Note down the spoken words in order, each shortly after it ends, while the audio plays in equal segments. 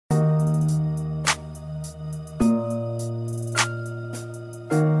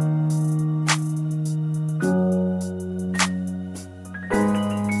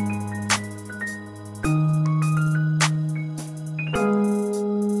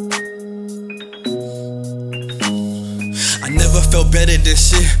felt better than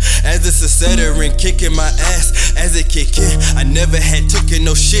shit. As it's a stuttering, kicking my ass as it kick in. I never had taken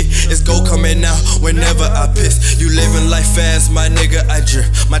no shit. It's gold coming out whenever I piss. You living life fast, my nigga, I drip.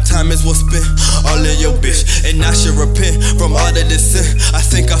 My time is well spent, all in your bitch. And I should repent from all of this sin. I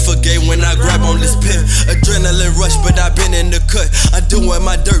think I forgave when I grab on this pen. Adrenaline rush, but I been in the cut. I doing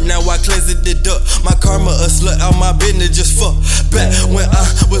my dirt, now I cleanse it up. My karma a slut, out my business just fuck. Back when I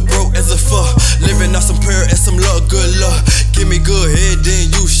was broke as a fuck. Living off some prayer and some love, good luck. Give me good head,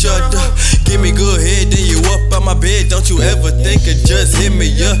 then you shut up. Give me good head, then you up out my bed. Don't you ever think of just hit me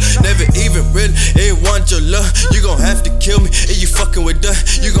up. Never even really want your love. You gon' have to kill me if you fucking with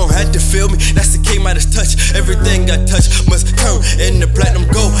dust. You gon' have to feel me. That's the king Midas touch. Everything I touch must turn into platinum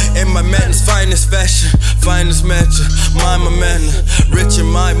gold. And my madness, finest fashion, finest mansion. Mind my manner, rich in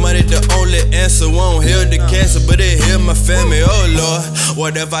my money, the only answer. Won't heal the cancer, but it heal my family. Oh Lord,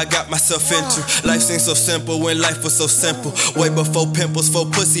 whatever I got myself into. Life seems so simple when life was so simple. Way before pimples, for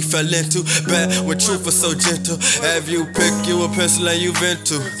pussy fell into. Bad when truth was so gentle. Have you picked you a pencil and you vent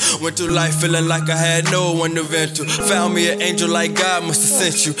to? Went through life feeling like I had no one to vent to. Found me an angel like God must have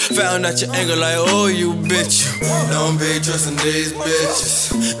sent you. Found out your angle like, oh you bitch. Don't be trusting these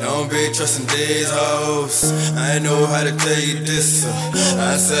bitches. Don't be trusting these hoes. I know how to tell you this.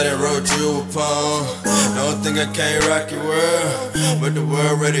 I said and wrote you a poem. Don't think I can't rock your world, but the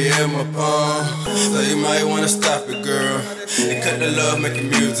world already in my palm. So you might wanna stop it, girl, and cut the love making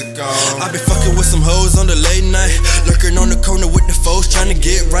music on. I been fucking with some hoes on the late night, lurking on the corner with the foes, trying to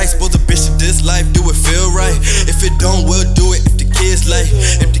get right. Suppose a bitch of this life, do it feel right? If it don't, we'll do it if the kids like.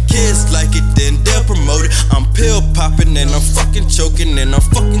 If the kids like it, then they'll promote it. I'm pill popping and I'm fucking choking and I'm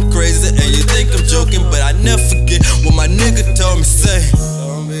fucking crazy. And you think I'm joking, but I never forget what my nigga told me, say.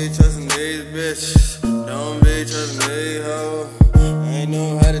 Don't be trusting these bitches. Don't be trusting these hoes. I ain't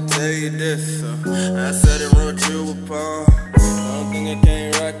know how to tell you this. I said and wrote you a poem.